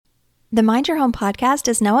The Mind Your Home podcast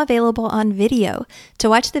is now available on video. To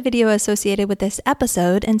watch the video associated with this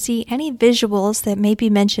episode and see any visuals that may be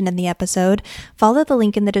mentioned in the episode, follow the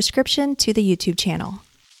link in the description to the YouTube channel.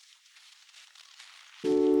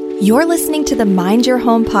 You're listening to the Mind Your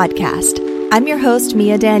Home podcast. I'm your host,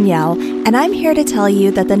 Mia Danielle, and I'm here to tell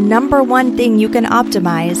you that the number one thing you can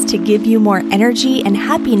optimize to give you more energy and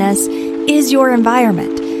happiness is your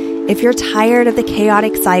environment. If you're tired of the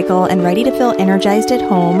chaotic cycle and ready to feel energized at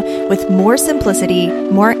home with more simplicity,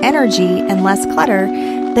 more energy, and less clutter,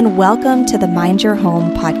 then welcome to the Mind Your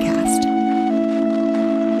Home podcast.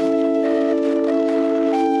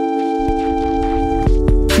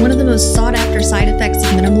 One of the most sought-after side effects of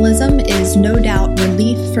minimalism is no doubt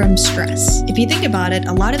relief from stress. If you think about it,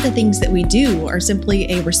 a lot of the things that we do are simply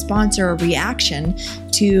a response or a reaction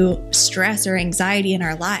to stress or anxiety in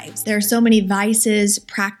our lives. There are so many vices,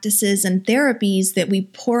 practices, and therapies that we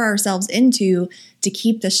pour ourselves into to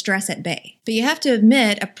keep the stress at bay. But you have to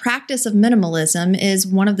admit, a practice of minimalism is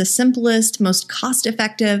one of the simplest, most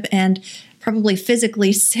cost-effective, and probably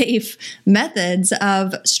physically safe methods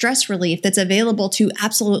of stress relief that's available to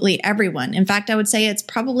absolutely everyone. In fact, I would say it's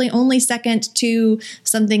probably only second to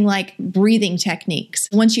something like breathing techniques.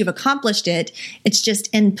 Once you've accomplished it, it's just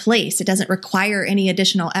in place. It doesn't require any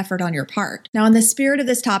additional effort on your part. Now, in the spirit of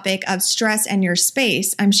this topic of stress and your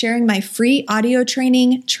space, I'm sharing my free audio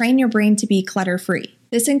training, Train Your Brain to Be Clutter-Free.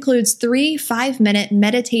 This includes 3 5-minute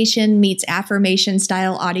meditation meets affirmation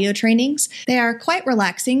style audio trainings. They are quite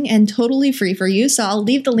relaxing and totally free for you, so I'll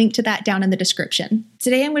leave the link to that down in the description.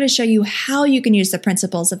 Today, I'm going to show you how you can use the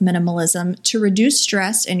principles of minimalism to reduce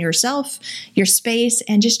stress in yourself, your space,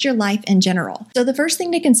 and just your life in general. So the first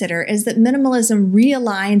thing to consider is that minimalism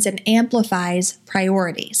realigns and amplifies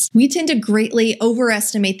priorities. We tend to greatly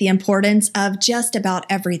overestimate the importance of just about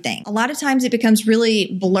everything. A lot of times it becomes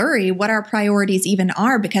really blurry what our priorities even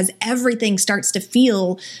are because everything starts to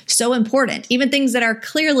feel so important. Even things that are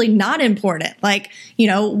clearly not important, like,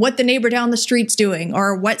 what the neighbor down the street's doing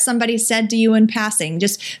or what somebody said to you in passing.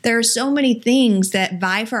 There are so many things that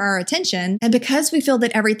vie for our attention. And because we feel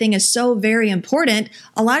that everything is so very important,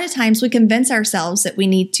 a lot of times we convince ourselves that we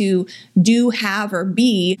need to do, have, or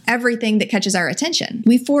be everything that catches our attention.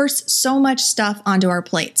 We force so much stuff onto our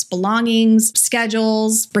plates, belongings,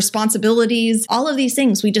 schedules, responsibilities, all of these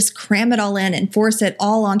things. We just cram it all in and force it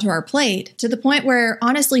all onto our plate to the point where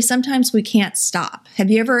honestly, sometimes we can't stop. Have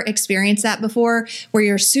you ever experienced that before where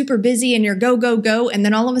you're super busy and you're go, go, go, and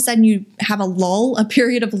then all of a sudden you have a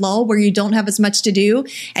period of lull where you don't have as much to do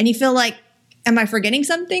and you feel like, am I forgetting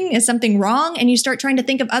something? Is something wrong? And you start trying to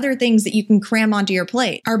think of other things that you can cram onto your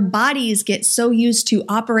plate. Our bodies get so used to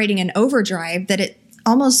operating in overdrive that it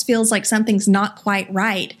almost feels like something's not quite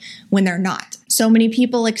right when they're not. So many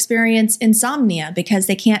people experience insomnia because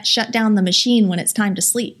they can't shut down the machine when it's time to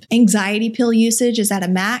sleep. Anxiety pill usage is at a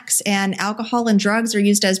max, and alcohol and drugs are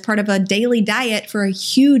used as part of a daily diet for a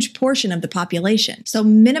huge portion of the population. So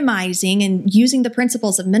minimizing and using the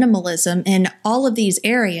principles of minimalism in all of these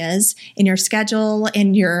areas, in your schedule,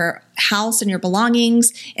 in your house and your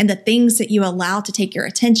belongings, and the things that you allow to take your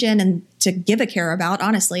attention and to give a care about,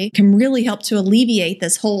 honestly, can really help to alleviate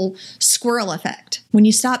this whole squirrel effect. When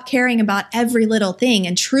you stop caring about every little thing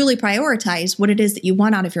and truly prioritize what it is that you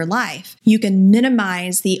want out of your life, you can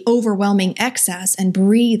minimize the overwhelming excess and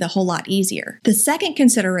breathe a whole lot easier. The second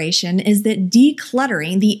consideration is that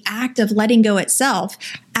decluttering, the act of letting go itself,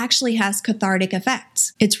 actually has cathartic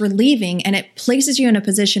effects. It's relieving and it places you in a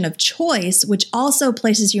position of choice, which also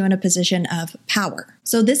places you in a position of power.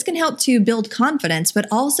 So this can help to build confidence, but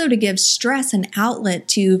also to give stress an outlet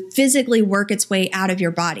to physically work its way out of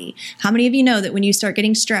your body. How many of you know that when you start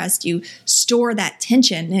getting stressed, you store that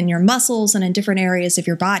tension in your muscles and in different areas of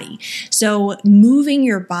your body? So moving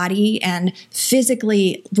your body and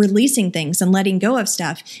physically releasing things and letting go of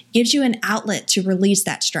stuff gives you an outlet to release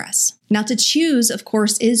that stress. Now, to choose, of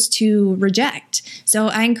course, is to reject. So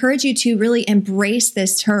I encourage you to really embrace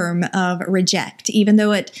this term of reject, even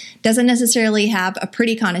though it doesn't necessarily have a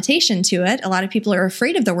pretty connotation to it. A lot of people are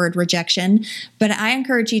afraid of the word rejection, but I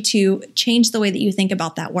encourage you to change the way that you think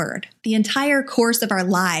about that word. The entire course of our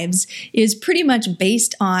lives is pretty much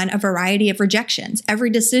based on a variety of rejections. Every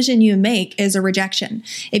decision you make is a rejection.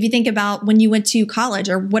 If you think about when you went to college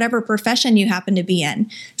or whatever profession you happen to be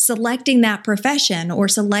in, selecting that profession or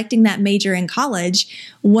selecting that major in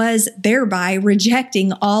college was thereby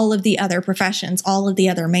rejecting all of the other professions, all of the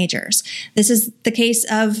other majors. This is the case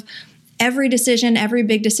of every decision, every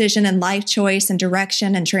big decision and life choice and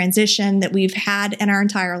direction and transition that we've had in our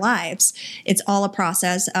entire lives. It's all a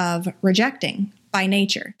process of rejecting. by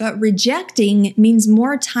nature. But rejecting means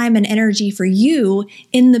more time and energy for you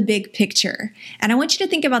in the big picture. And I want you to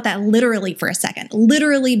think about that literally for a second,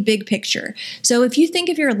 literally big picture. So if you think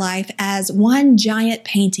of your life as one giant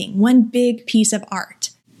painting, one big piece of art,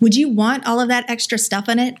 would you want all of that extra stuff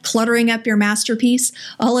in it, cluttering up your masterpiece,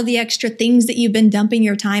 all of the extra things that you've been dumping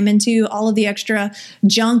your time into, all of the extra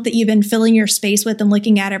junk that you've been filling your space with and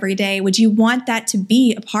looking at every day? Would you want that to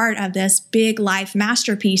be a part of this big life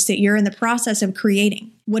masterpiece that you're in the process of creating?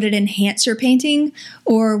 Would it enhance your painting,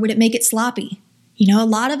 or would it make it sloppy? A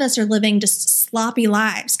lot of us are living just sloppy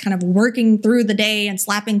lives, kind of working through the day and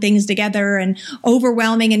slapping things together and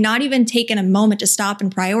overwhelming and not even taking a moment to stop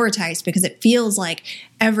and prioritize because it feels like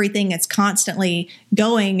everything is constantly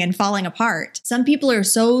going and falling apart. Some people are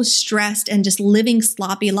so stressed and just living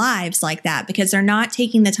sloppy lives like that because they're not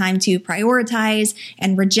taking the time to prioritize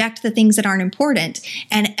and reject the things that aren't important.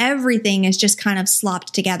 And everything is just kind of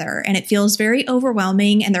slopped together and it feels very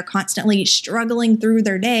overwhelming, and they're constantly struggling through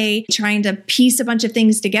their day, trying to piece a bunch of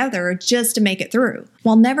things together just to make it through,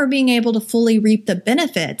 while never being able to fully reap the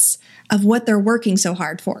benefits of what they're working so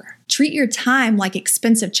hard for. Treat your time like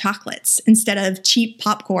expensive chocolates instead of cheap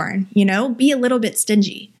popcorn, be a little bit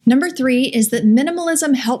stingy. Number 3 is that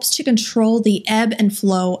minimalism helps to control the ebb and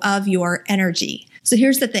flow of your energy. So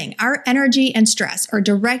here's the thing, our energy and stress are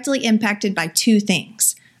directly impacted by 2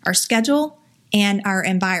 things, our schedule and our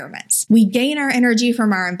environments. We gain our energy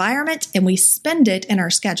from our environment and we spend it in our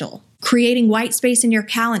schedule. Creating white space in your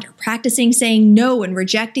calendar, practicing saying no and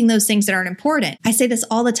rejecting those things that aren't important. I say this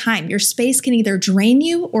all the time. Your space can either drain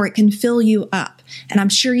you or it can fill you up. And I'm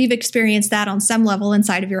sure you've experienced that on some level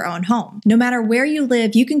inside of your own home. No matter where you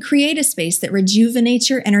live, you can create a space that rejuvenates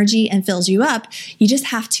your energy and fills you up. You just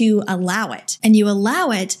have to allow it. And you allow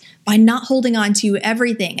it by not holding on to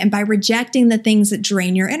everything and by rejecting the things that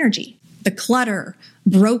drain your energy. The clutter,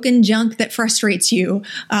 broken junk that frustrates you,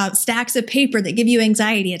 stacks of paper that give you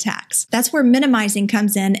anxiety attacks. That's where minimizing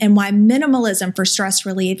comes in, and why minimalism for stress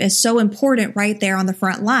relief is so important right there on the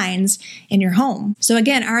front lines in your home. So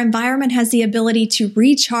again, our environment has the ability to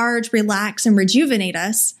recharge, relax, and rejuvenate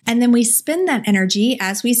us. And then we spend that energy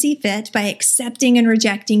as we see fit by accepting and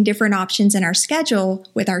rejecting different options in our schedule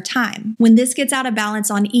with our time. When this gets out of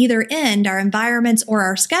balance on either end, our environments or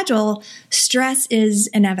our schedule, stress is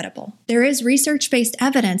inevitable. There is research-based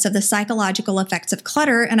evidence of the psychological effects of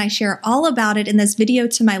clutter, and I share all about it in this video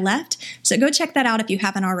to my left, so go check that out if you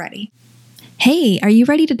haven't already. Hey, are you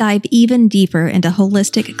ready to dive even deeper into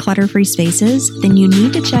holistic clutter-free spaces? Then you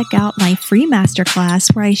need to check out my free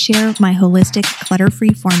masterclass where I share my holistic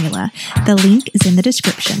clutter-free formula. The link is in the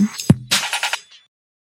description.